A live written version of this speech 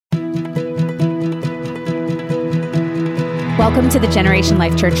Welcome to the Generation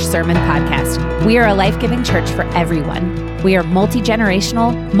Life Church Sermon Podcast. We are a life-giving church for everyone. We are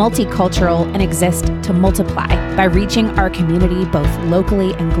multi-generational, multicultural, and exist to multiply by reaching our community both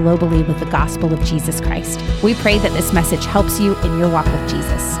locally and globally with the gospel of Jesus Christ. We pray that this message helps you in your walk with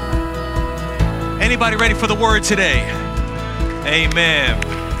Jesus. Anybody ready for the word today? Amen.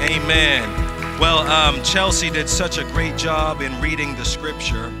 Amen. Well, Chelsea did such a great job in reading the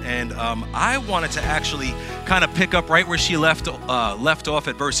scripture, and I wanted to actually kind of pick up right where she left off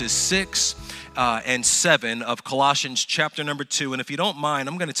at verses 6 and 7 of Colossians chapter number 2. And if you don't mind,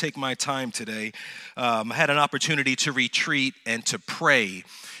 I'm going to take my time today. I had an opportunity to retreat and to pray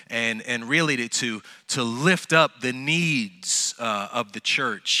and really to lift up the needs of the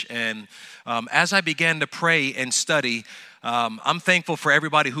church. And as I began to pray and study, I'm thankful for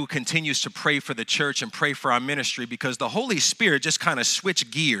everybody who continues to pray for the church and pray for our ministry, because the Holy Spirit just kind of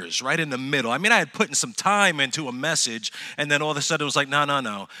switched gears right in the middle. I mean, I had put in some time into a message, and then all of a sudden it was like,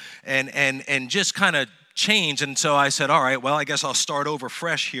 no. And just kind of changed. And so I said, all right, well, I guess I'll start over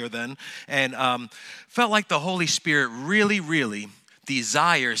fresh here then. And felt like the Holy Spirit really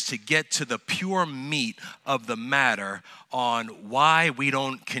desires to get to the pure meat of the matter on why we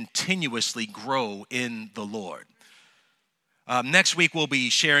don't continuously grow in the Lord. Next week, we'll be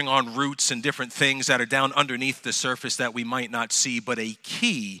sharing on roots and different things that are down underneath the surface that we might not see, but a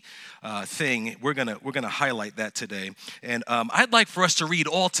key thing, we're gonna highlight that today. And I'd like for us to read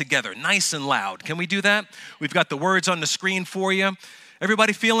all together, nice and loud. Can we do that? We've got the words on the screen for you.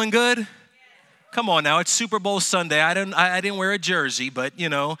 Everybody feeling good? Come on now, it's Super Bowl Sunday. I didn't wear a jersey, but you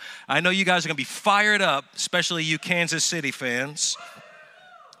know, I know you guys are gonna be fired up, especially you Kansas City fans.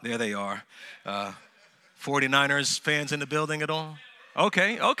 There they are. 49ers fans in the building at all?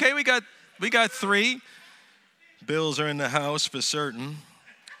 Okay, we got 3. Bills are in the house for certain.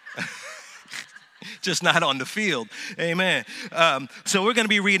 Just not on the field. Amen. So we're going to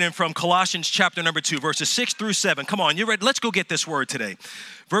be reading from Colossians chapter number 2, verses 6 through 7. Come on, you ready? Let's go get this word today.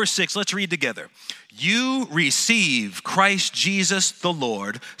 Verse 6, let's read together. You receive Christ Jesus the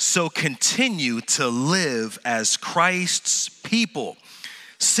Lord, so continue to live as Christ's people.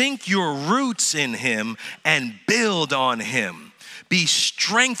 Sink your roots in him and build on him. Be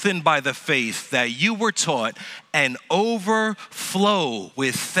strengthened by the faith that you were taught and overflow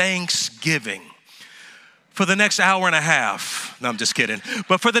with thanksgiving. For the next hour and a half, no, I'm just kidding.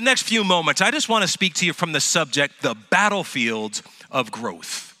 But for the next few moments, I just want to speak to you from the subject, the battlefield of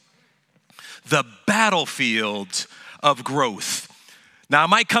growth. The battlefield of growth. Now, I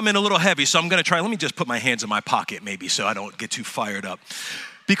might come in a little heavy, so I'm going to try. Let me just put my hands in my pocket maybe so I don't get too fired up.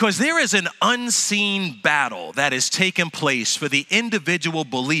 Because there is an unseen battle that is taking place for the individual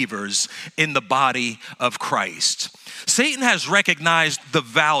believers in the body of Christ. Satan has recognized the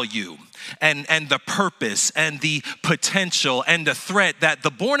value and the purpose and the potential and the threat that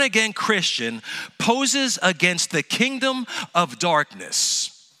the born-again Christian poses against the kingdom of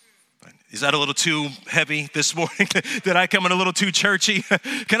darkness. Is that a little too heavy this morning? Did I come in a little too churchy?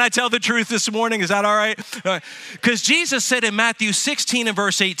 Can I tell the truth this morning? Is that all right? Because Jesus said in Matthew 16 and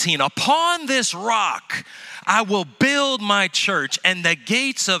verse 18, upon this rock I will build my church, and the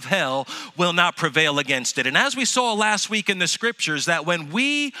gates of hell will not prevail against it. And as we saw last week in the scriptures, that when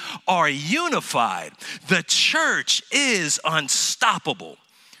we are unified, the church is unstoppable.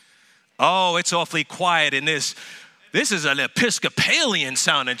 Oh, it's awfully quiet in this. This is an Episcopalian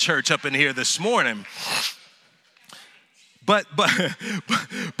sounding church up in here this morning. But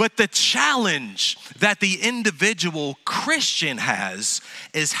the challenge that the individual Christian has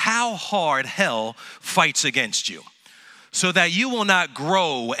is how hard hell fights against you, so that you will not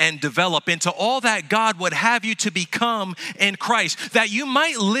grow and develop into all that God would have you to become in Christ, that you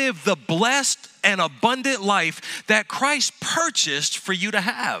might live the blessed and abundant life that Christ purchased for you to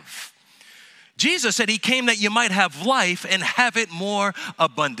have. Jesus said he came that you might have life and have it more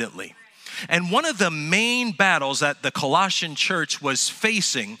abundantly. And one of the main battles that the Colossian church was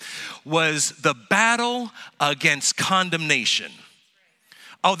facing was the battle against condemnation.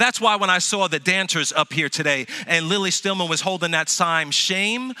 Oh, that's why when I saw the dancers up here today and Lily Stillman was holding that sign,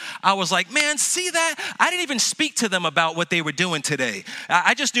 shame, I was like, man, see that? I didn't even speak to them about what they were doing today.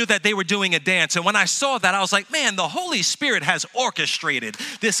 I just knew that they were doing a dance. And when I saw that, I was like, man, the Holy Spirit has orchestrated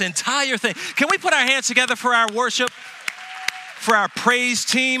this entire thing. Can we put our hands together for our worship, for our praise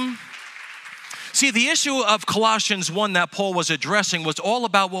team? See, the issue of Colossians 1 that Paul was addressing was all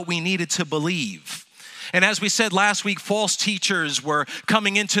about what we needed to believe. And as we said last week, false teachers were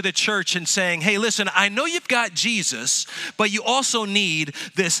coming into the church and saying, hey, listen, I know you've got Jesus, but you also need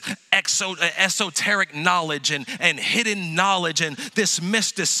this esoteric knowledge and hidden knowledge and this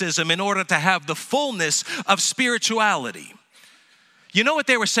mysticism in order to have the fullness of spirituality. You know what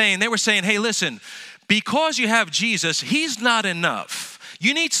they were saying? They were saying, hey, listen, because you have Jesus, he's not enough.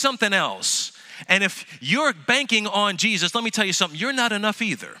 You need something else. And if you're banking on Jesus, let me tell you something, you're not enough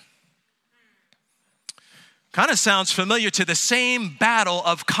either. Kind of sounds familiar to the same battle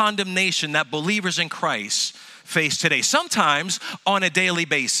of condemnation that believers in Christ face today, sometimes on a daily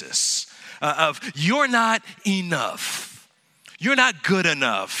basis, of you're not enough. You're not good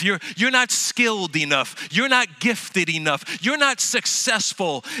enough. You're not skilled enough. You're not gifted enough. You're not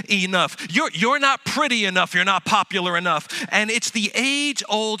successful enough. You're not pretty enough. You're not popular enough. And it's the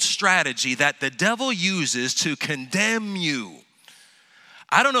age-old strategy that the devil uses to condemn you.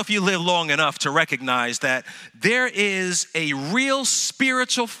 I don't know if you live long enough to recognize that there is a real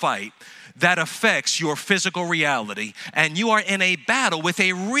spiritual fight that affects your physical reality, and you are in a battle with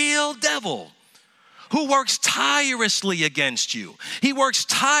a real devil who works tirelessly against you. He works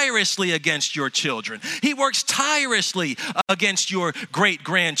tirelessly against your children. He works tirelessly against your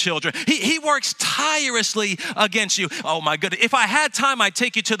great-grandchildren. He works tirelessly against you. Oh my goodness. If I had time, I'd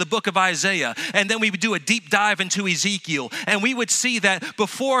take you to the book of Isaiah, and then we would do a deep dive into Ezekiel, and we would see that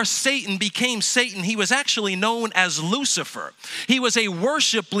before Satan became Satan, he was actually known as Lucifer. He was a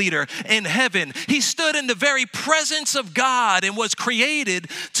worship leader in heaven. He stood in the very presence of God and was created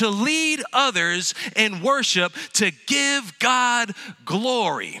to lead others in worship, to give God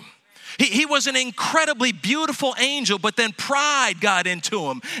glory. He was an incredibly beautiful angel, but then pride got into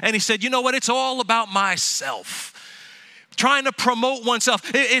him. And he said, you know what? It's all about myself. Trying to promote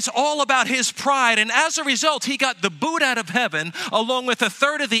oneself. It's all about his pride. And as a result, he got the boot out of heaven along with a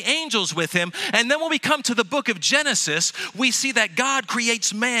third of the angels with him. And then when we come to the book of Genesis, we see that God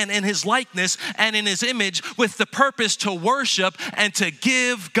creates man in his likeness and in his image with the purpose to worship and to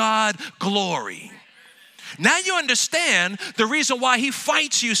give God glory. Now you understand the reason why he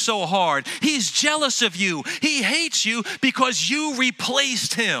fights you so hard. He's jealous of you. He hates you because you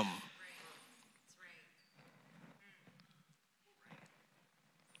replaced him.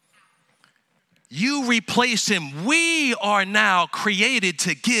 You replaced him. We are now created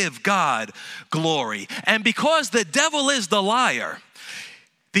to give God glory. And because the devil is the liar,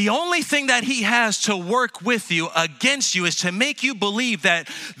 the only thing that he has to work with you, against you, is to make you believe that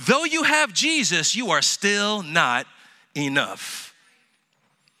though you have Jesus, you are still not enough.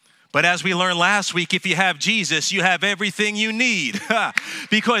 But as we learned last week, if you have Jesus, you have everything you need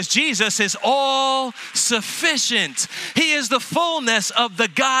because Jesus is all sufficient. He is the fullness of the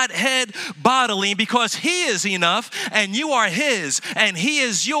Godhead bodily. Because he is enough and you are his and he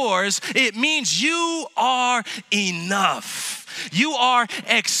is yours, it means you are enough. You are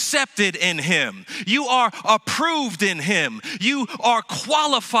accepted in him. You are approved in him. You are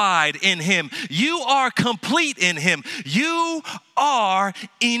qualified in him. You are complete in him. You are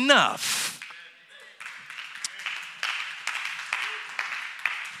enough.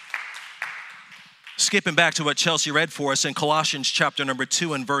 Skipping back to what Chelsea read for us in Colossians chapter number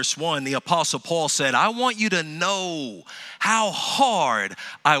 2 and verse 1, the Apostle Paul said, I want you to know how hard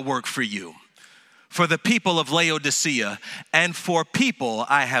I work for you, for the people of Laodicea, and for people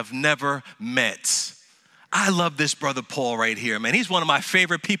I have never met. I love this brother Paul right here, man. He's one of my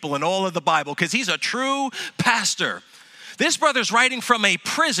favorite people in all of the Bible because he's a true pastor. This brother's writing from a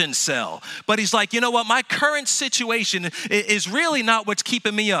prison cell, but he's like, you know what? My current situation is really not what's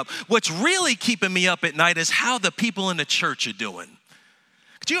keeping me up. What's really keeping me up at night is how the people in the church are doing.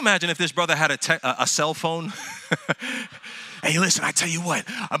 Could you imagine if this brother had a cell phone? Hey, listen, I tell you what,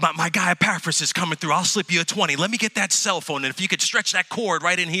 my guy Epaphras is coming through. I'll slip you a 20. Let me get that cell phone. And if you could stretch that cord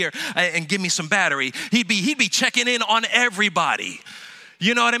right in here and give me some battery, he'd be checking in on everybody.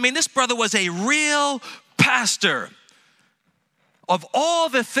 You know what I mean? This brother was a real pastor. Of all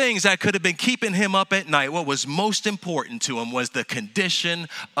the things that could have been keeping him up at night, what was most important to him was the condition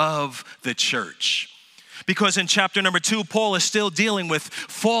of the church. Because in chapter number 2, Paul is still dealing with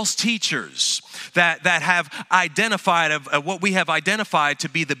false teachers that have identified what we have identified to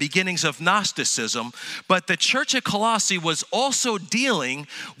be the beginnings of Gnosticism. But the church at Colossae was also dealing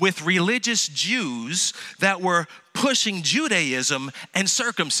with religious Jews that were pushing Judaism and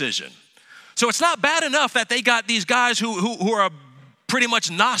circumcision. So it's not bad enough that they got these guys who are pretty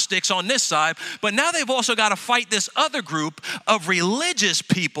much Gnostics on this side, but now they've also got to fight this other group of religious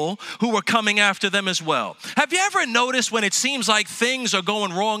people who are coming after them as well. Have you ever noticed when it seems like things are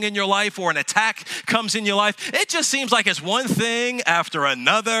going wrong in your life or an attack comes in your life, it just seems like it's one thing after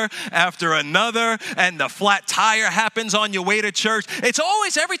another, and the flat tire happens on your way to church. It's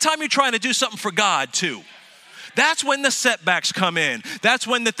always every time you're trying to do something for God too. That's when the setbacks come in. That's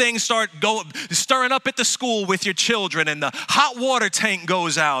when the things start stirring up at the school with your children, and the hot water tank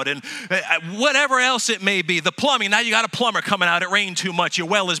goes out, and whatever else it may be. The plumbing, now you got a plumber coming out. It rained too much. Your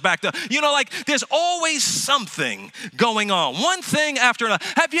well is backed up. There's always something going on. One thing after another.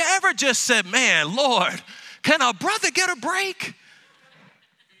 Have you ever just said, man, Lord, can a brother get a break?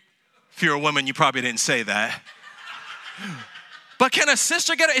 If you're a woman, you probably didn't say that. But can a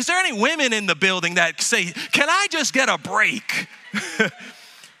sister is there any women in the building that say, can I just get a break?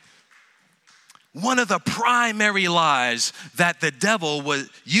 One of the primary lies that the devil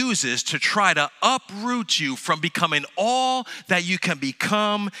uses to try to uproot you from becoming all that you can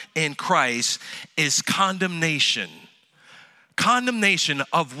become in Christ is condemnation. Condemnation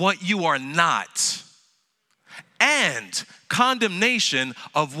of what you are not, and condemnation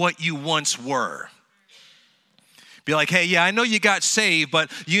of what you once were. Be like, hey, yeah, I know you got saved,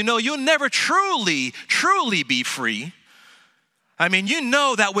 but you'll never truly be free. I mean, you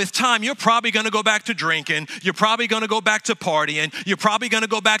know that with time, you're probably going to go back to drinking. You're probably going to go back to partying. You're probably going to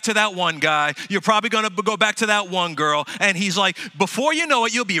go back to that one guy. You're probably going to go back to that one girl. And he's like, before you know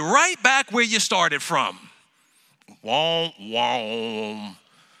it, you'll be right back where you started from. Womp, womp.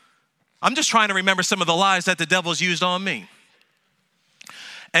 I'm just trying to remember some of the lies that the devil's used on me.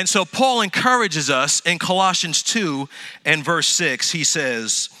 And so Paul encourages us in Colossians 2 and verse 6. He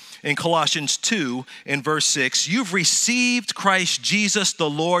says in Colossians 2 and verse 6, you've received Christ Jesus the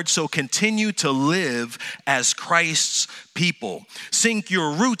Lord, so continue to live as Christ's people. Sink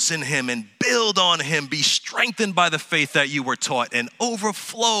your roots in him and build on him. Be strengthened by the faith that you were taught and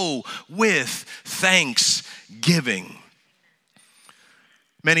overflow with thanksgiving.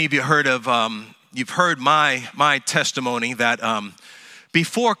 Many of you you've heard my testimony that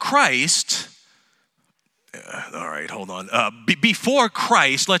before Christ, all right, hold on. Before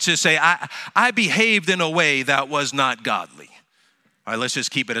Christ, let's just say I behaved in a way that was not godly. All right, let's just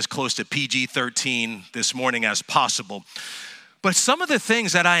keep it as close to PG-13 this morning as possible. But some of the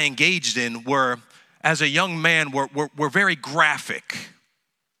things that I engaged in were, as a young man, were very graphic.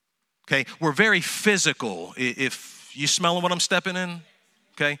 Okay, were very physical. If you smelling what I'm stepping in?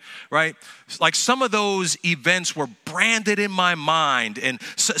 Okay, right? Like some of those events were branded in my mind, and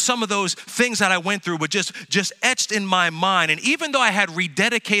some of those things that I went through were just etched in my mind. And even though I had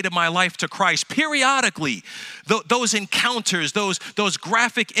rededicated my life to Christ, periodically, those encounters, those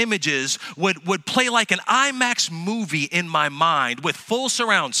graphic images would play like an IMAX movie in my mind with full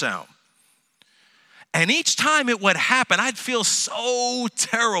surround sound. And each time it would happen, I'd feel so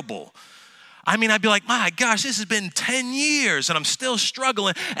terrible. I mean, I'd be like, my gosh, this has been 10 years and I'm still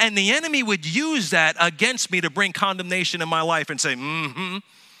struggling. And the enemy would use that against me to bring condemnation in my life and say,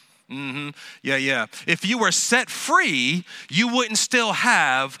 yeah. If you were set free, you wouldn't still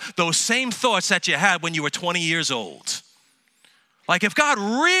have those same thoughts that you had when you were 20 years old. Like if God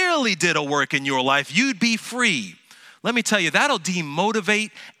really did a work in your life, you'd be free. Let me tell you, that'll demotivate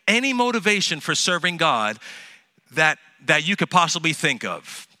any motivation for serving God that you could possibly think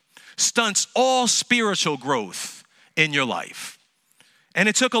of. Stunts all spiritual growth in your life. And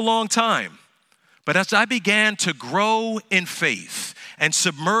it took a long time. But as I began to grow in faith and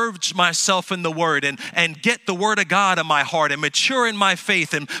submerge myself in the word and get the word of God in my heart and mature in my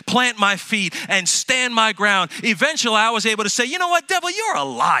faith and plant my feet and stand my ground, eventually I was able to say, you know what, devil, you're a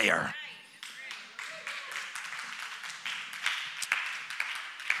liar.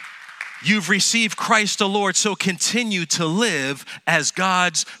 You've received Christ the Lord, so continue to live as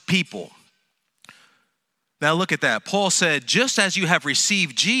God's people. Now look at that. Paul said, just as you have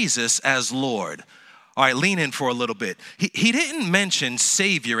received Jesus as Lord. All right, lean in for a little bit. He didn't mention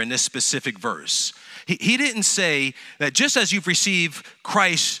Savior in this specific verse. He didn't say that just as you've received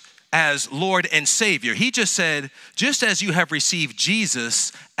Christ as Lord and Savior. He just said, just as you have received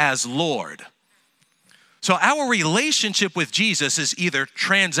Jesus as Lord. So our relationship with Jesus is either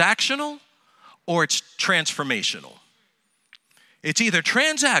transactional or it's transformational. It's either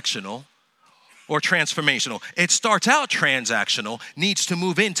transactional or transformational. It starts out transactional, needs to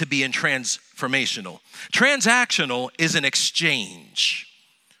move into being transformational. Transactional is an exchange.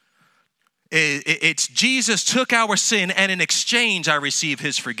 It's Jesus took our sin, and in exchange, I receive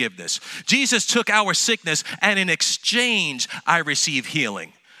his forgiveness. Jesus took our sickness, and in exchange, I receive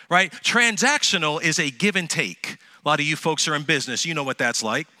healing. Right? Transactional is a give and take. A lot of you folks are in business. You know what that's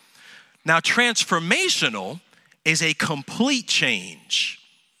like. Now, transformational is a complete change.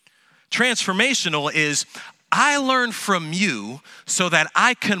 Transformational is, I learn from you so that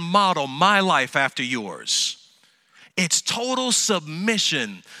I can model my life after yours. It's total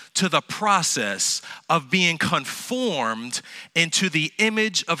submission to the process of being conformed into the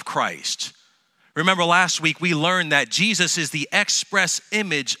image of Christ. Remember last week we learned that Jesus is the express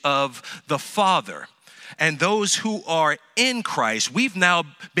image of the Father. And those who are in Christ, we've now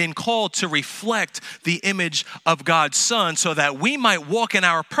been called to reflect the image of God's Son so that we might walk in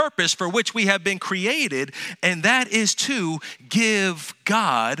our purpose for which we have been created, and that is to give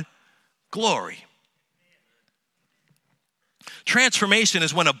God glory. Transformation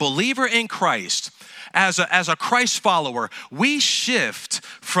is when a believer in Christ, as a Christ follower, we shift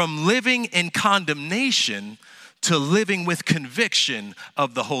from living in condemnation to living with conviction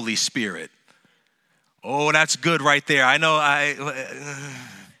of the Holy Spirit. Oh, that's good right there. I know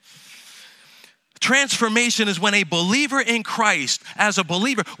Transformation is when a believer in Christ, as a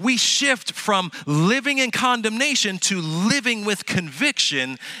believer, we shift from living in condemnation to living with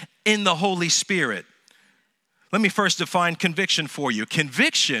conviction in the Holy Spirit. Let me first define conviction for you.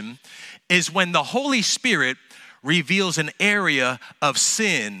 Conviction is when the Holy Spirit reveals an area of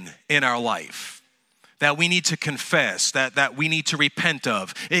sin in our life that we need to confess, that we need to repent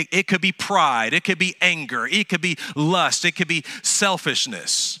of. It could be pride, it could be anger, it could be lust, it could be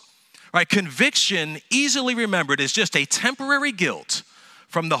selfishness. Right? Conviction, easily remembered, is just a temporary guilt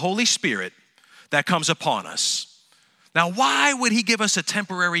from the Holy Spirit that comes upon us. Now, why would he give us a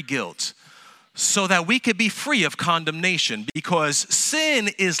temporary guilt? So that we could be free of condemnation, because sin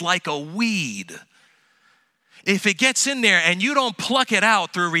is like a weed. If it gets in there and you don't pluck it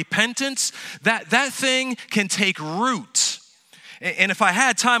out through repentance, that thing can take root. And if I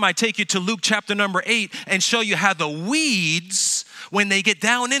had time, I'd take you to Luke chapter number 8 and show you how the weeds, when they get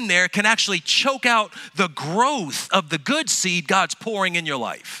down in there, can actually choke out the growth of the good seed God's pouring in your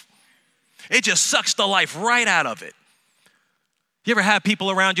life. It just sucks the life right out of it. You ever have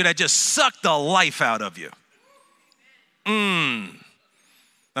people around you that just suck the life out of you?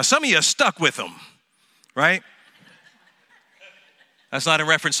 Now, some of you are stuck with them, right? That's not in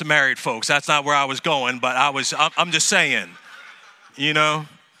reference to married folks. That's not where I was going, but I'm just saying, you know.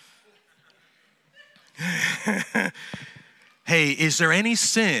 Hey, is there any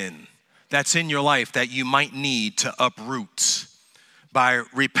sin that's in your life that you might need to uproot by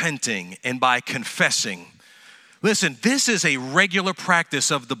repenting and by confessing? Listen, this is a regular practice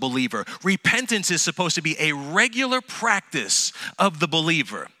of the believer. Repentance is supposed to be a regular practice of the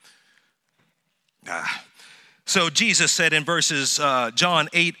believer. So Jesus said in John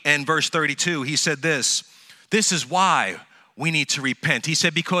 8 and verse 32, he said this is why we need to repent. He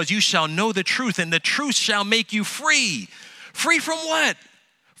said, because you shall know the truth, and the truth shall make you free. Free from what?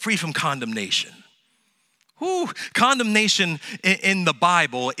 Free from condemnation. Condemnation in the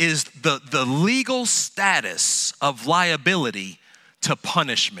Bible is the legal status of liability to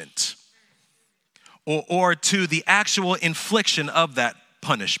punishment or to the actual infliction of that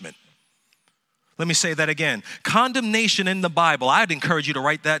punishment. Let me say that again. Condemnation in the Bible, I'd encourage you to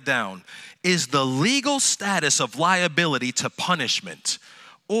write that down, is the legal status of liability to punishment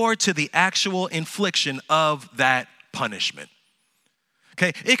or to the actual infliction of that punishment.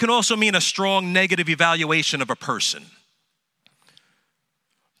 Okay, it can also mean a strong negative evaluation of a person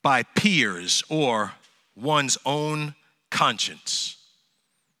by peers or one's own conscience.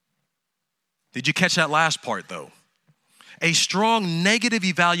 Did you catch that last part though? A strong negative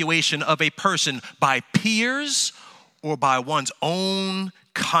evaluation of a person by peers or by one's own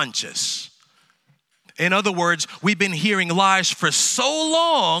conscience. In other words, we've been hearing lies for so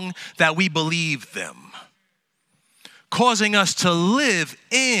long that we believe them, causing us to live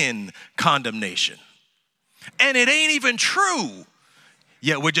in condemnation. And it ain't even true,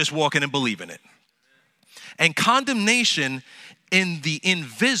 yet we're just walking and believing it. And condemnation in the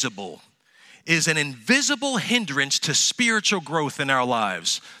invisible is an invisible hindrance to spiritual growth in our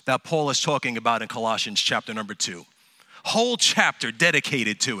lives that Paul is talking about in Colossians chapter number 2. Whole chapter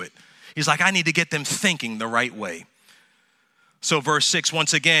dedicated to it. He's like, I need to get them thinking the right way. So verse 6,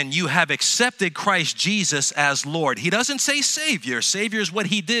 once again, you have accepted Christ Jesus as Lord. He doesn't say Savior. Savior is what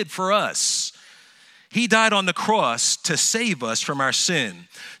he did for us. He died on the cross to save us from our sin,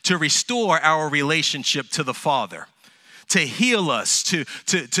 to restore our relationship to the Father, to heal us, to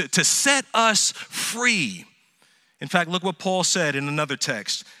set us free. In fact, look what Paul said in another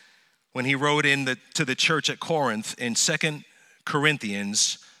text when he wrote to the church at Corinth in 2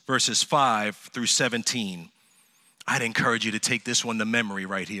 Corinthians verses 5 through 17. I'd encourage you to take this one to memory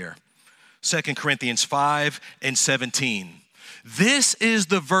right here. 2 Corinthians 5 and 17. This is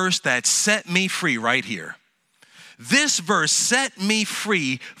the verse that set me free right here. This verse set me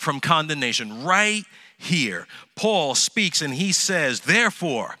free from condemnation right here. Paul speaks and he says,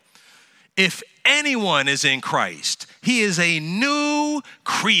 therefore, if anyone is in Christ, he is a new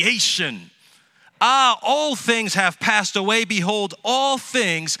creation. Old things have passed away. Behold, all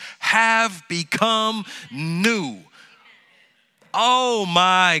things have become new. Oh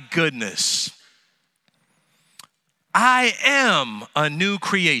my goodness. I am a new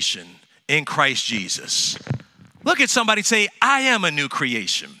creation in Christ Jesus. Look at somebody and say, I am a new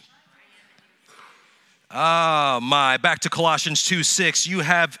creation. Back to Colossians 2:6. You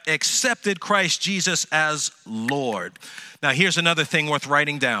have accepted Christ Jesus as Lord. Now here's another thing worth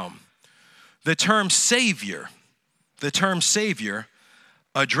writing down. The term Savior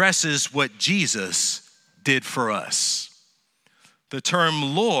addresses what Jesus did for us. The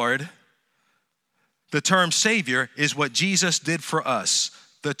term Lord, the term Savior is what Jesus did for us.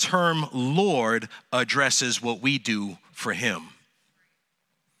 The term Lord addresses what we do for him.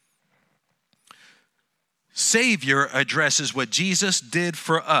 Savior addresses what Jesus did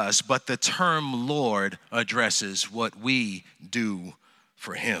for us, but the term Lord addresses what we do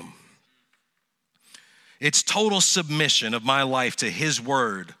for him. It's total submission of my life to his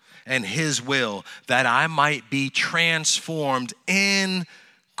word and his will that I might be transformed in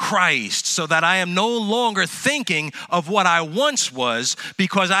Christ, so that I am no longer thinking of what I once was,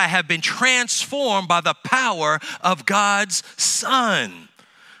 because I have been transformed by the power of God's Son.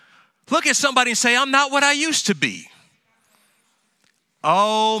 Look at somebody and say, I'm not what I used to be.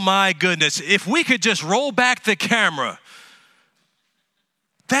 Oh my goodness. If we could just roll back the camera.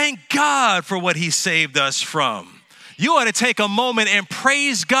 Thank God for what he saved us from. You ought to take a moment and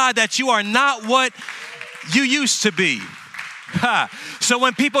praise God that you are not what you used to be. So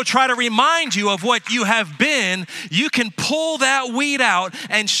when people try to remind you of what you have been, you can pull that weed out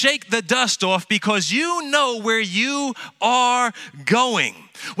and shake the dust off, because you know where you are going.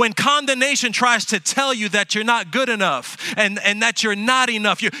 When condemnation tries to tell you that you're not good enough and that you're not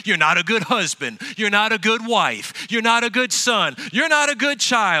enough, you're not a good husband, you're not a good wife, you're not a good son, you're not a good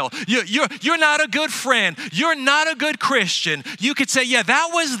child, you're not a good friend, you're not a good Christian, you could say, yeah, that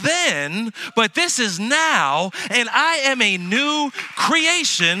was then, but this is now, and I am a new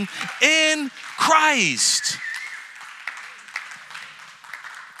creation in Christ.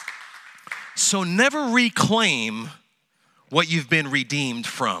 So never reclaim what you've been redeemed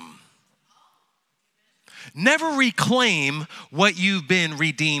from. Never reclaim what you've been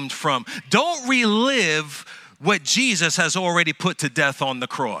redeemed from. Don't relive what Jesus has already put to death on the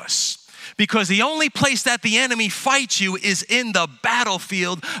cross. Because the only place that the enemy fights you is in the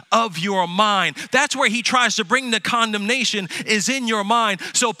battlefield of your mind. That's where he tries to bring the condemnation, is in your mind.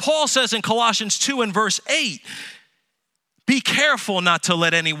 So Paul says in Colossians 2 and verse 8, be careful not to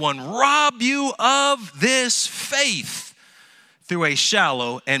let anyone rob you of this faith through a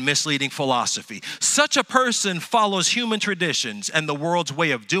shallow and misleading philosophy. Such a person follows human traditions and the world's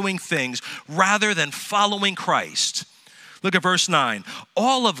way of doing things rather than following Christ. Look at verse 9.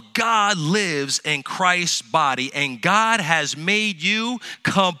 All of God lives in Christ's body, and God has made you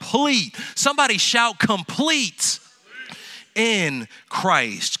complete. Somebody shout complete in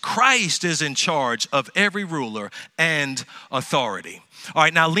Christ. Christ is in charge of every ruler and authority. All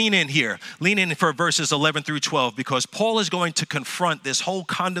right, now lean in here. Lean in for verses 11 through 12, because Paul is going to confront this whole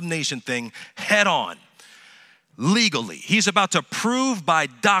condemnation thing head on, legally. He's about to prove by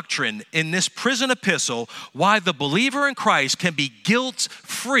doctrine in this prison epistle why the believer in Christ can be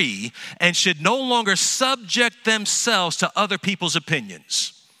guilt-free and should no longer subject themselves to other people's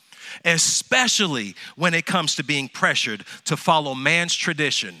opinions, especially when it comes to being pressured to follow man's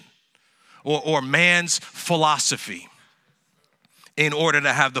tradition or man's philosophy in order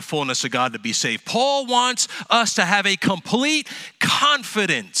to have the fullness of God to be saved. Paul wants us to have a complete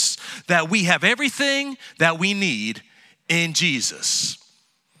confidence that we have everything that we need in Jesus.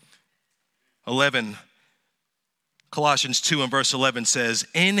 Colossians 2 and verse 11 says,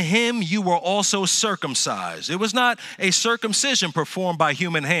 in him you were also circumcised. It was not a circumcision performed by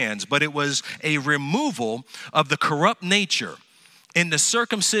human hands, but it was a removal of the corrupt nature in the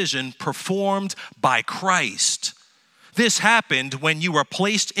circumcision performed by Christ. This happened when you were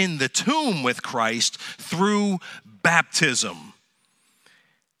placed in the tomb with Christ through baptism.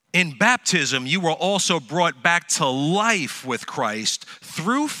 In baptism, you were also brought back to life with Christ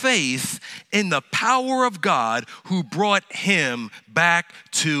through faith in the power of God who brought him back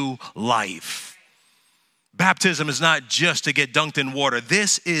to life. Baptism is not just to get dunked in water.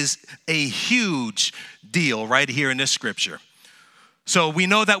 This is a huge deal right here in this scripture. So we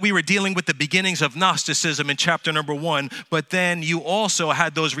know that we were dealing with the beginnings of Gnosticism in chapter number 1, but then you also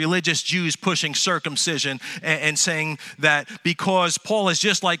had those religious Jews pushing circumcision and saying that because Paul has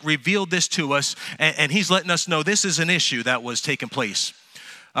just like revealed this to us, and he's letting us know this is an issue that was taking place.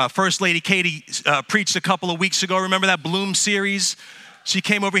 First Lady Katie preached a couple of weeks ago. Remember that Bloom series? She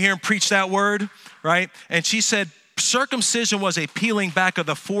came over here and preached that word, right? And she said circumcision was a peeling back of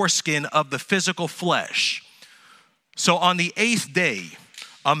the foreskin of the physical flesh. So on the 8th day,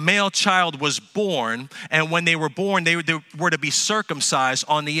 a male child was born, and when they were born, they were to be circumcised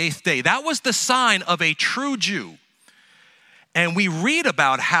on the 8th day. That was the sign of a true Jew. And we read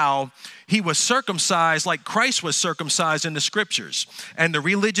about how he was circumcised like Christ was circumcised in the scriptures. And the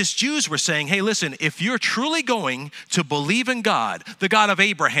religious Jews were saying, hey, listen, if you're truly going to believe in God, the God of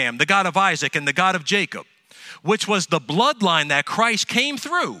Abraham, the God of Isaac, and the God of Jacob, which was the bloodline that Christ came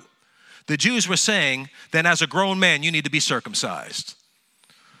through, the Jews were saying, then as a grown man, you need to be circumcised.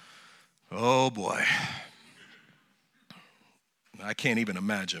 Oh boy. I can't even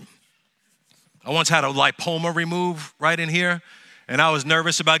imagine. I once had a lipoma removed right in here, and I was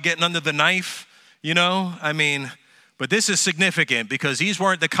nervous about getting under the knife, but this is significant because these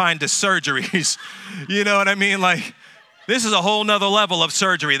weren't the kind of surgeries, you know what I mean? Like, this is a whole nother level of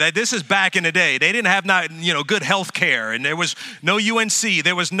surgery. This is back in the day. They didn't have good health care, and there was no UNC,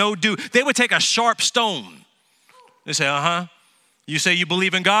 there was no They would take a sharp stone. They say, You say you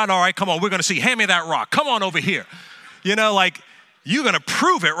believe in God? All right, come on, we're gonna see. Hand me that rock. Come on over here. You're gonna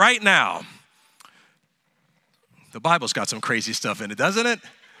prove it right now. The Bible's got some crazy stuff in it, doesn't it?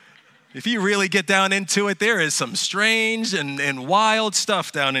 If you really get down into it, there is some strange and wild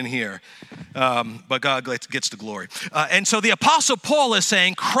stuff down in here. But God gets the glory. And so the Apostle Paul is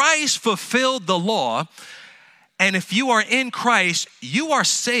saying, Christ fulfilled the law. And if you are in Christ, you are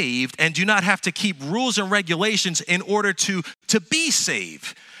saved and do not have to keep rules and regulations in order to be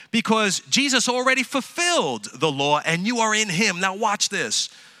saved. Because Jesus already fulfilled the law and you are in him. Now watch this.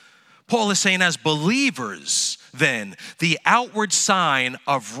 Paul is saying, as believers, then, the outward sign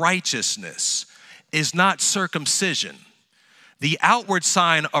of righteousness is not circumcision. The outward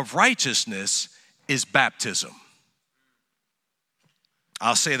sign of righteousness is baptism.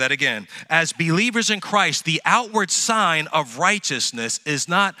 I'll say that again. As believers in Christ, the outward sign of righteousness is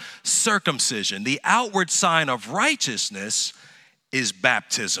not circumcision. The outward sign of righteousness is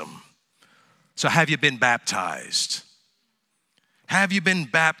baptism. So have you been baptized? Have you been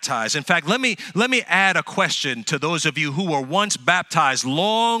baptized? In fact, let me add a question to those of you who were once baptized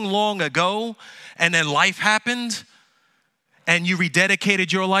long ago, and then life happened, and you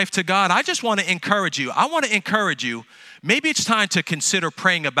rededicated your life to God. I just want to encourage you. I want to encourage you. Maybe it's time to consider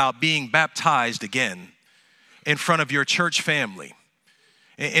praying about being baptized again in front of your church family,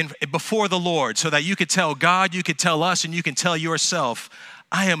 before the Lord, so that you could tell God, you could tell us, and you can tell yourself,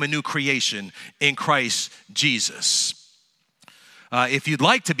 I am a new creation in Christ Jesus. If you'd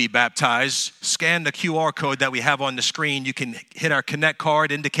like to be baptized, scan the QR code that we have on the screen. You can hit our Connect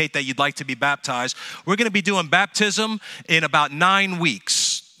card, indicate that you'd like to be baptized. We're going to be doing baptism in about 9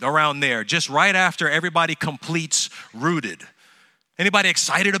 weeks, around there, just right after everybody completes Rooted. Anybody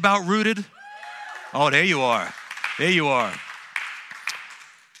excited about Rooted? Oh, there you are. There you are.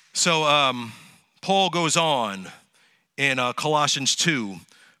 So Paul goes on in Colossians 2,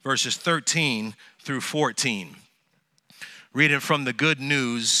 verses 13 through 14. Reading from the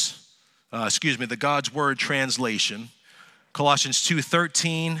the God's Word translation, Colossians 2,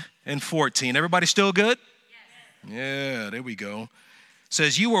 13 and 14. Everybody still good? Yes. Yeah, there we go. It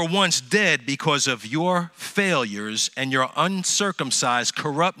says, you were once dead because of your failures and your uncircumcised,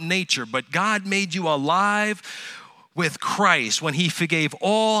 corrupt nature, but God made you alive with Christ when he forgave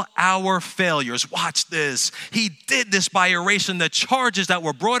all our failures. Watch this. He did this by erasing the charges that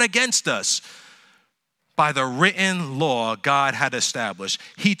were brought against us by the written law God had established.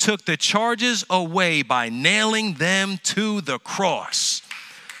 He took the charges away by nailing them to the cross.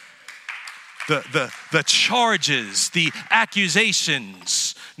 The charges, the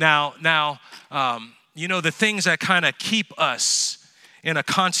accusations. Now, the things that kind of keep us in a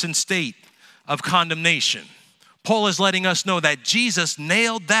constant state of condemnation. Paul is letting us know that Jesus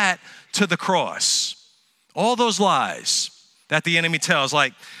nailed that to the cross. All those lies that the enemy tells,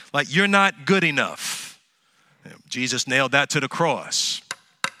 like you're not good enough. Jesus nailed that to the cross.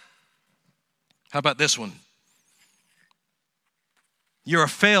 How about this one? You're a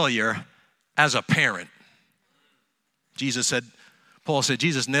failure as a parent. Paul said,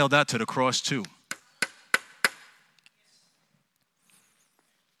 Jesus nailed that to the cross too.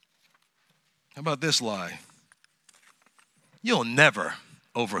 How about this lie? You'll never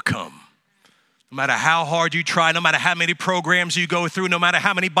overcome. No matter how hard you try, no matter how many programs you go through, no matter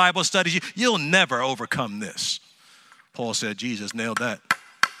how many Bible studies, you'll never overcome this. Paul said Jesus nailed that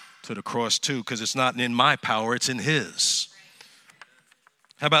to the cross too, because it's not in my power, it's in his.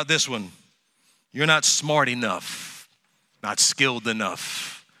 How about this one? You're not smart enough, not skilled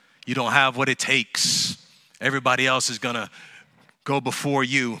enough. You don't have what it takes. Everybody else is going to go before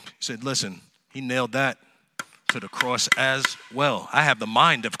you. He said, listen, he nailed that to the cross as well. I have the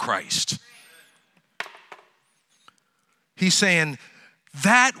mind of Christ. He's saying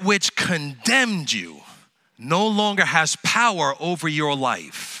that which condemned you no longer has power over your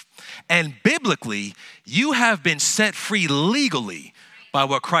life. And biblically, you have been set free legally by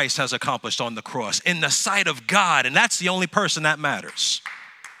what Christ has accomplished on the cross in the sight of God. And that's the only person that matters.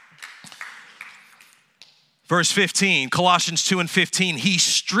 Verse 15, Colossians 2:15, he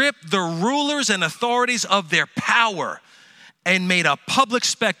stripped the rulers and authorities of their power and made a public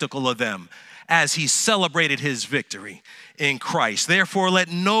spectacle of them as he celebrated his victory in Christ. Therefore, let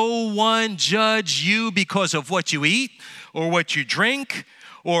no one judge you because of what you eat or what you drink,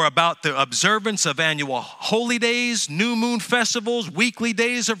 or about the observance of annual holy days, new moon festivals, weekly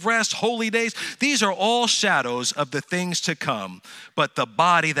days of rest, holy days. These are all shadows of the things to come, but the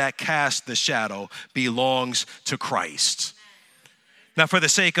body that casts the shadow belongs to Christ. Now, for the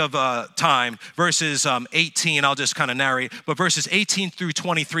sake of time, verses 18, I'll just kind of narrate, but verses 18 through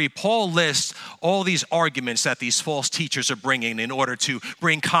 23, Paul lists all these arguments that these false teachers are bringing in order to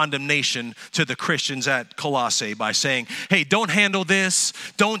bring condemnation to the Christians at Colossae by saying, hey, don't handle this,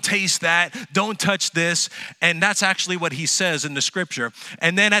 don't taste that, don't touch this. And that's actually what he says in the scripture.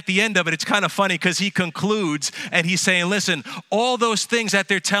 And then at the end of it, it's kind of funny because he concludes and he's saying, listen, all those things that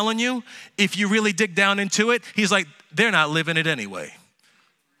they're telling you, if you really dig down into it, he's like, they're not living it anyway.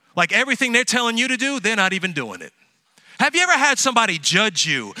 Like everything they're telling you to do, they're not even doing it. Have you ever had somebody judge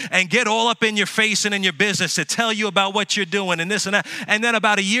you and get all up in your face and in your business to tell you about what you're doing and this and that, and then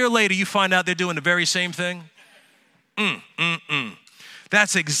about a year later you find out they're doing the very same thing?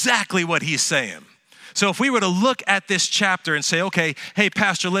 That's exactly what he's saying. So if we were to look at this chapter and say, okay, hey,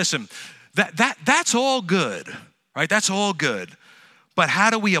 Pastor, listen, that's all good, right? That's all good. But how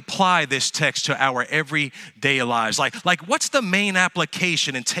do we apply this text to our everyday lives? Like what's the main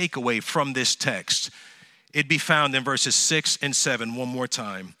application and takeaway from this text? It'd be found in verses 6 and 7 one more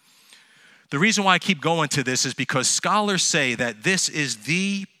time. The reason why I keep going to this is because scholars say that this is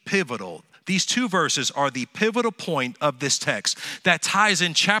these two verses are the pivotal point of this text that ties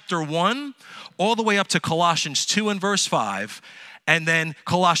in chapter 1 all the way up to Colossians 2 and verse 5, and then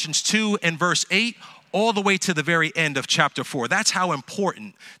Colossians 2 and verse 8, all the way to the very end of chapter 4. That's how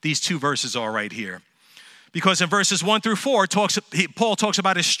important these two verses are right here. Because in verses 1 through 4, Paul talks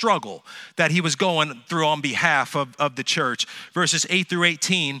about his struggle that he was going through on behalf of the church. Verses 8 through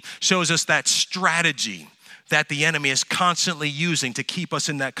 18 shows us that strategy that the enemy is constantly using to keep us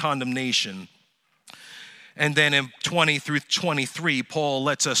in that condemnation. And then in 20 through 23, Paul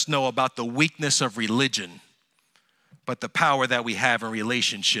lets us know about the weakness of religion, but the power that we have in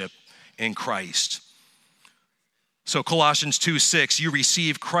relationship in Christ. So Colossians 2:6, you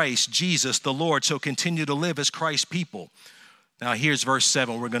receive Christ, Jesus, the Lord, so continue to live as Christ's people. Now here's verse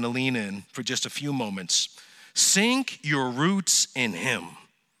 7. We're going to lean in for just a few moments. Sink your roots in him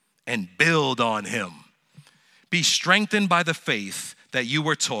and build on him. Be strengthened by the faith that you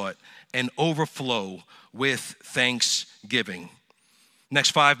were taught and overflow with thanksgiving.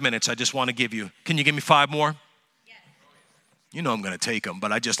 Next 5 minutes, I just want to give you, can you give me 5 more? Yes. You know I'm going to take them,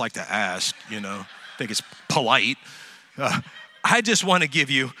 but I just like to ask, I think it's polite. I just want to give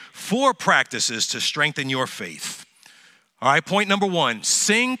you 4 practices to strengthen your faith. All right, point number 1,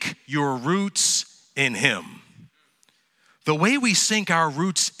 sink your roots in him. The way we sink our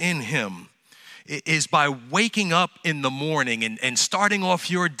roots in him is by waking up in the morning and starting off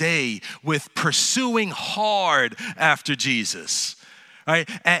your day with pursuing hard after Jesus. Right?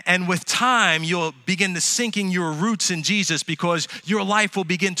 And with time, you'll begin to sinking your roots in Jesus because your life will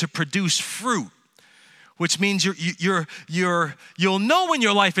begin to produce fruit. Which means you'll know when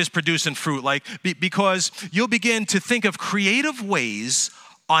your life is producing fruit, because you'll begin to think of creative ways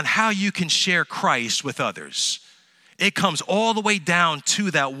on how you can share Christ with others. It comes all the way down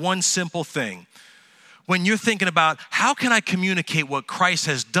to that one simple thing. When you're thinking about how can I communicate what Christ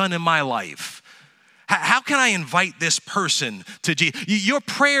has done in my life? How can I invite this person to Jesus? Your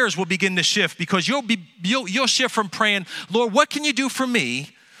prayers will begin to shift because you'll shift from praying, Lord, what can you do for me?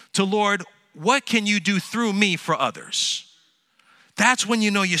 To Lord, what can you do through me for others? That's when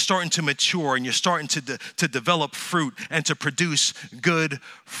you know you're starting to mature and you're starting to develop fruit and to produce good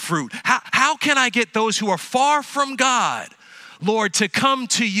fruit. How can I get those who are far from God, Lord, to come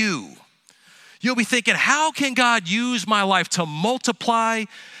to you? You'll be thinking, how can God use my life to multiply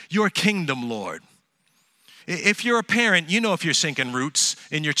your kingdom, Lord? If you're a parent, you know if you're sinking roots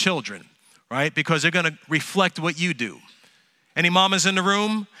in your children, right? Because they're going to reflect what you do. Any mamas in the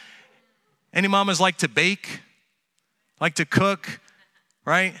room? Any mamas like to bake, like to cook,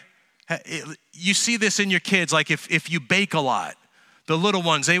 right? You see this in your kids, like if you bake a lot, The little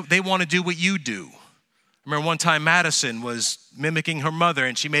ones, they want to do what you do. I remember one time Madison was mimicking her mother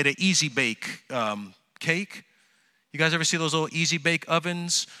and she made an easy bake cake. You guys ever see those little easy bake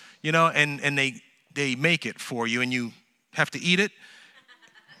ovens? You know, and they make it for you and you have to eat it.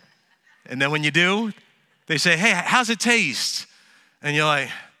 And then when you do, they say, hey, how's it taste? And you're like,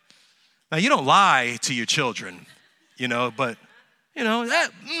 now you don't lie to your children, you know, but, you know,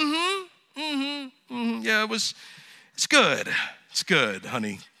 yeah, it's good. It's good,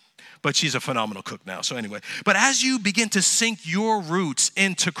 honey. But she's a phenomenal cook now. So anyway, but as you begin to sink your roots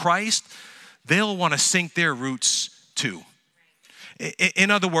into Christ, they'll want to sink their roots too.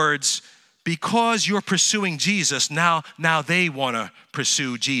 In other words, because you're pursuing Jesus, now they want to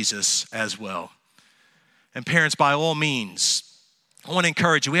pursue Jesus as well. And parents, by all means, I want to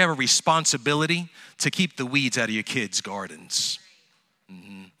encourage you, we have a responsibility to keep the weeds out of your kids' gardens.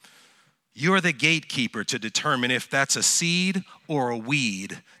 You're the gatekeeper to determine if that's a seed or a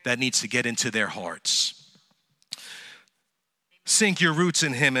weed that needs to get into their hearts. Sink your roots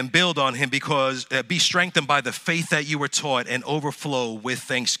in him and build on him because be strengthened by the faith that you were taught and overflow with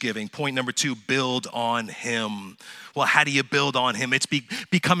thanksgiving. Point number 2, build on him. Well, how do you build on him? It's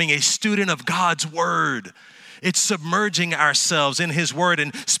becoming a student of God's word. It's submerging ourselves in his word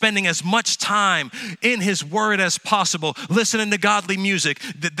and spending as much time in his word as possible, listening to godly music,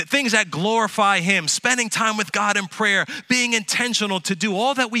 the things that glorify him, spending time with God in prayer, being intentional to do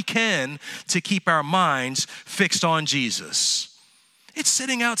all that we can to keep our minds fixed on Jesus. It's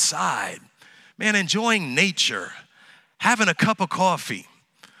sitting outside, man, enjoying nature, having a cup of coffee.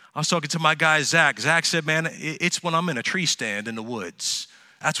 I was talking to my guy, Zach. Zach said, man, it's when I'm in a tree stand in the woods.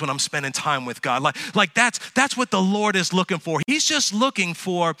 That's when I'm spending time with God. Like that's what the Lord is looking for. He's just looking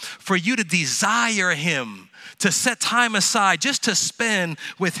for you to desire him, to set time aside just to spend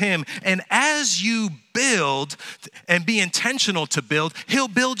with him. And as you build and be intentional to build, he'll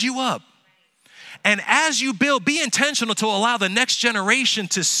build you up. And as you build, be intentional to allow the next generation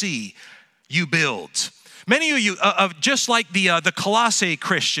to see you build. Many of you, just like the Colossae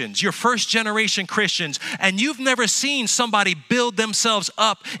Christians, your first generation Christians, and you've never seen somebody build themselves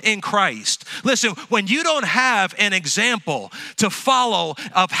up in Christ. Listen, when you don't have an example to follow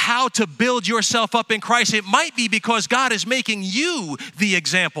of how to build yourself up in Christ, it might be because God is making you the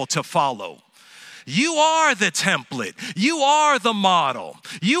example to follow. You are the template. You are the model.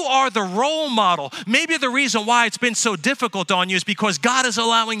 You are the role model. Maybe the reason why it's been so difficult on you is because God is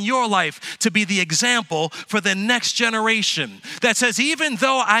allowing your life to be the example for the next generation that says, even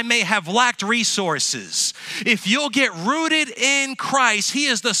though I may have lacked resources, if you'll get rooted in Christ, he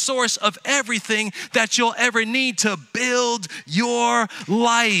is the source of everything that you'll ever need to build your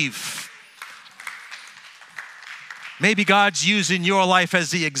life. Maybe God's using your life as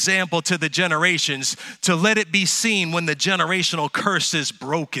the example to the generations to let it be seen when the generational curse is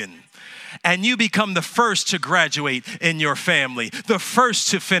broken. And you become the first to graduate in your family, the first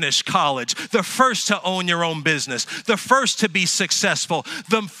to finish college, the first to own your own business, the first to be successful,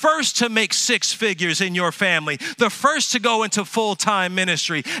 the first to make 6 figures in your family, the first to go into full-time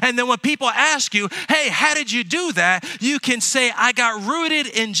ministry. And then when people ask you, hey, how did you do that? You can say, I got rooted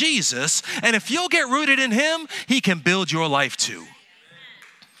in Jesus. And if you'll get rooted in him, he can build your life too.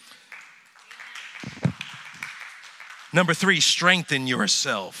 Number 3, strengthen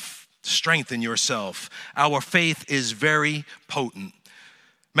yourself. Strengthen yourself. Our faith is very potent.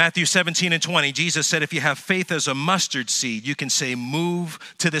 Matthew 17:20, Jesus said, if you have faith as a mustard seed, you can say, move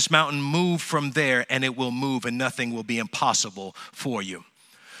to this mountain, move from there, and it will move, and nothing will be impossible for you.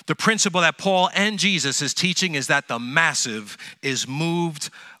 The principle that Paul and Jesus is teaching is that the massive is moved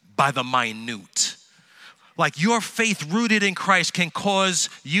by the minute. Like your faith rooted in Christ can cause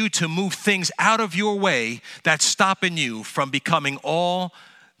you to move things out of your way that's stopping you from becoming all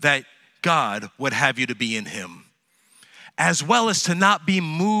that God would have you to be in him, as well as to not be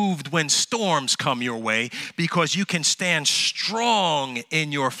moved when storms come your way, because you can stand strong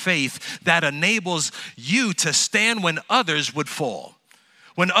in your faith that enables you to stand when others would fall,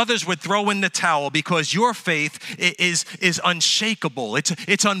 when others would throw in the towel, because your faith is unshakable,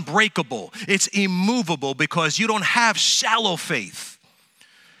 it's unbreakable, it's immovable, because you don't have shallow faith,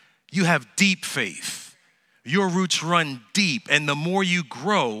 you have deep faith. Your roots run deep, and the more you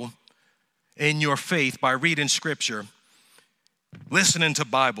grow in your faith by reading scripture, listening to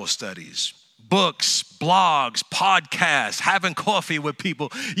Bible studies, books, blogs, podcasts, having coffee with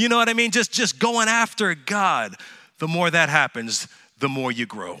people, you know what I mean? Just going after God, the more that happens, the more you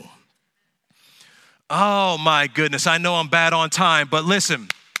grow. Oh my goodness, I know I'm bad on time, but listen,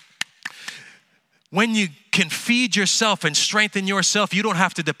 when you can feed yourself and strengthen yourself, you don't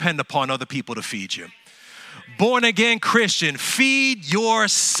have to depend upon other people to feed you. born again Christian, feed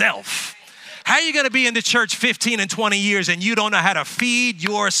yourself. How are you going to be in the church 15 and 20 years and you don't know how to feed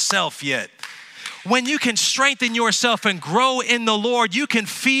yourself yet? When you can strengthen yourself and grow in the Lord, you can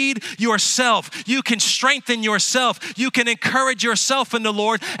feed yourself. You can strengthen yourself. You can encourage yourself in the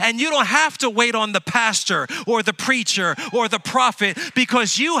Lord, and you don't have to wait on the pastor or the preacher or the prophet,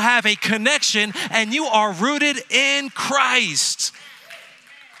 because you have a connection and you are rooted in Christ.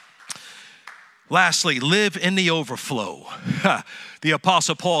 Lastly, live in the overflow. The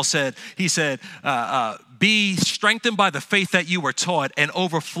Apostle Paul said, be strengthened by the faith that you were taught and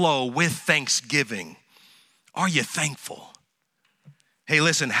overflow with thanksgiving. Are you thankful? Hey,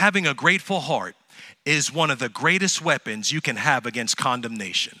 listen, having a grateful heart is one of the greatest weapons you can have against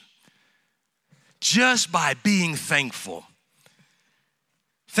condemnation. Just by being thankful.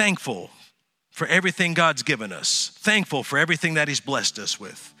 Thankful for everything God's given us. Thankful for everything that He's blessed us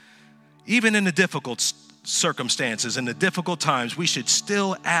with. Even in the difficult circumstances, in the difficult times, we should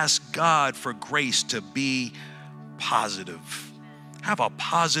still ask God for grace to be positive. Have a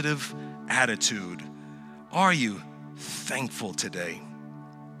positive attitude. Are you thankful today?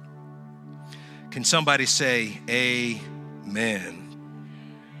 Can somebody say amen?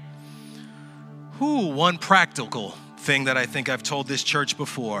 One practical thing that I think I've told this church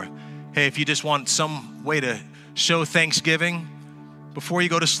before. Hey, if you just want some way to show thanksgiving, before you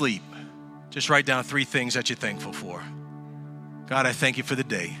go to sleep, just write down 3 things that you're thankful for. God, I thank you for the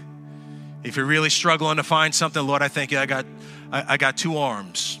day. If you're really struggling to find something, Lord, I thank you. I got 2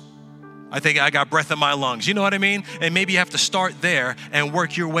 arms. I think I got breath in my lungs. You know what I mean? And maybe you have to start there and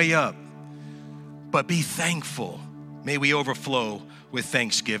work your way up. But be thankful. May we overflow with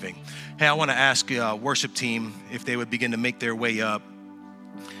thanksgiving. Hey, I want to ask worship team if they would begin to make their way up.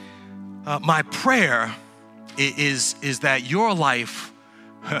 My prayer is that your life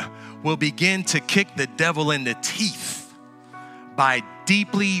will begin to kick the devil in the teeth by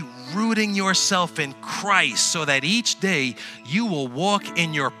deeply rooting yourself in Christ, so that each day you will walk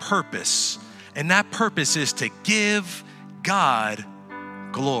in your purpose. And that purpose is to give God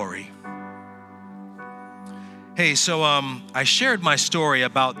glory. Hey, so I shared my story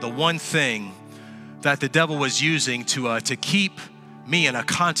about the one thing that the devil was using to keep me in a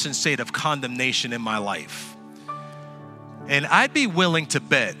constant state of condemnation in my life. And I'd be willing to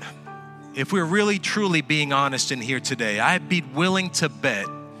bet, if we're really truly being honest in here today, I'd be willing to bet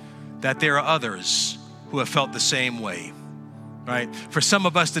that there are others who have felt the same way, right? For some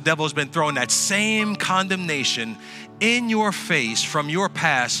of us, the devil has been throwing that same condemnation in your face from your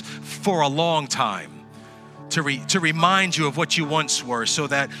past for a long time to remind you of what you once were, so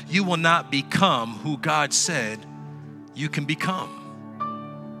that you will not become who God said you can become.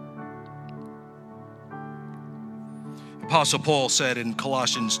 Apostle Paul said in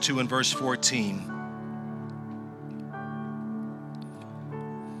Colossians 2 and verse 14,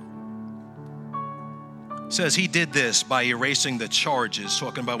 says he did this by erasing the charges,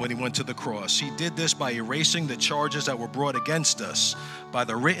 talking about when he went to the cross. He did this by erasing the charges that were brought against us by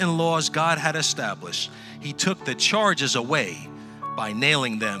the written laws God had established. He took the charges away by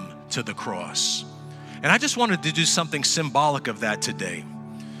nailing them to the cross. And I just wanted to do something symbolic of that today.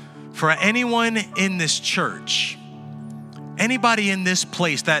 For anyone in this church, anybody in this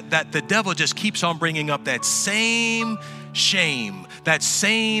place that the devil just keeps on bringing up that same shame, that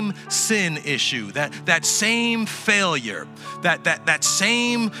same sin issue, that same failure, that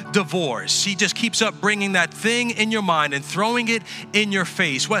same divorce. He just keeps up bringing that thing in your mind and throwing it in your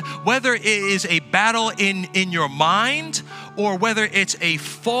face. Whether it is a battle in your mind, or whether it's a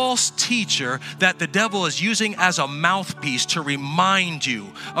false teacher that the devil is using as a mouthpiece to remind you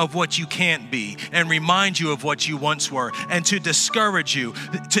of what you can't be and remind you of what you once were, and to discourage you,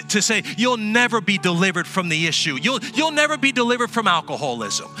 to say you'll never be delivered from the issue. You'll never be delivered from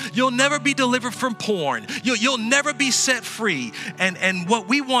alcoholism. You'll never be delivered from porn. You'll never be set free. And what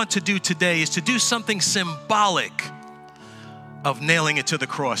we want to do today is to do something symbolic of nailing it to the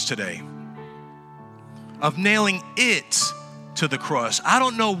cross today. Of nailing it to the cross. I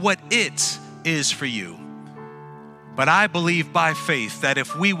don't know what it is for you, but I believe by faith that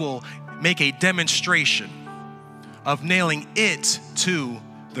if we will make a demonstration of nailing it to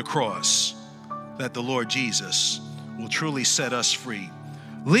the cross, that the Lord Jesus will truly set us free.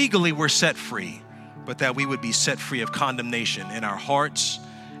 Legally, we're set free, but that we would be set free of condemnation in our hearts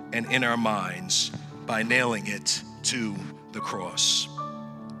and in our minds by nailing it to the cross.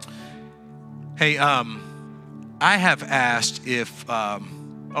 Hey, I have asked if,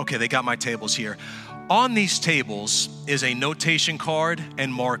 okay, they got my tables here. On these tables is a notation card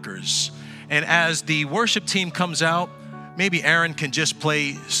and markers. And as the worship team comes out, maybe Aaron can just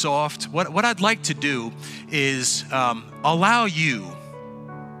play soft. What I'd like to do is allow you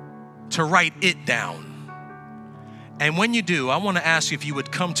to write it down. And when you do, I want to ask if you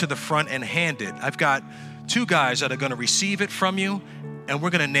would come to the front and hand it. I've got 2 guys that are going to receive it from you, and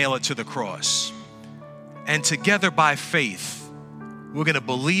we're going to nail it to the cross. And together by faith, we're going to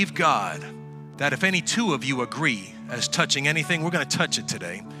believe God that if any 2 of you agree as touching anything, we're going to touch it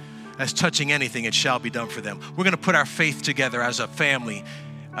today. As touching anything, it shall be done for them. We're going to put our faith together as a family,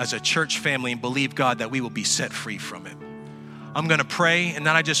 as a church family, and believe God that we will be set free from it. I'm going to pray, and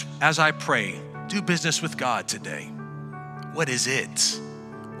then as I pray, do business with God today. What is it?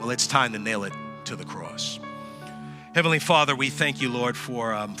 Well, it's time to nail it to the cross. Heavenly Father, we thank you, Lord,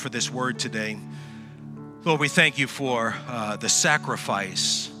 for this word today. Lord, we thank you for the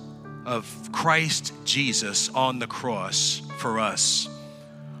sacrifice of Christ Jesus on the cross for us.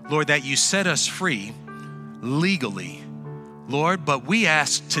 Lord, that you set us free legally, Lord, but we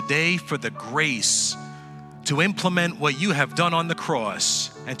ask today for the grace to implement what you have done on the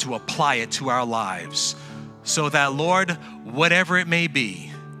cross and to apply it to our lives so that, Lord, whatever it may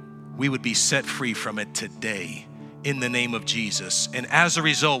be, we would be set free from it today in the name of Jesus. And as a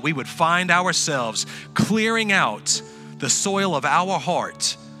result, we would find ourselves clearing out the soil of our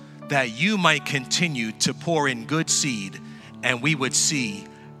heart that you might continue to pour in good seed, and we would see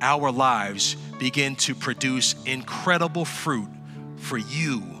our lives begin to produce incredible fruit for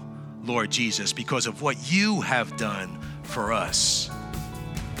you, Lord Jesus, because of what you have done for us.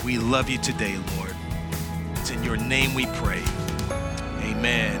 We love you today, Lord. It's in your name we pray.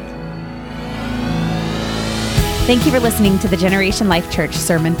 Amen. Thank you for listening to the Generation Life Church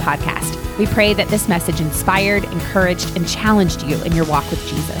Sermon Podcast. We pray that this message inspired, encouraged, and challenged you in your walk with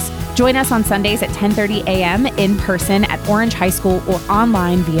Jesus. Join us on Sundays at 10:30 a.m. in person at Orange High School or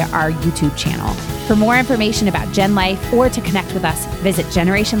online via our YouTube channel. For more information about Gen Life or to connect with us, visit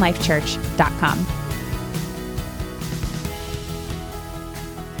generationlifechurch.com.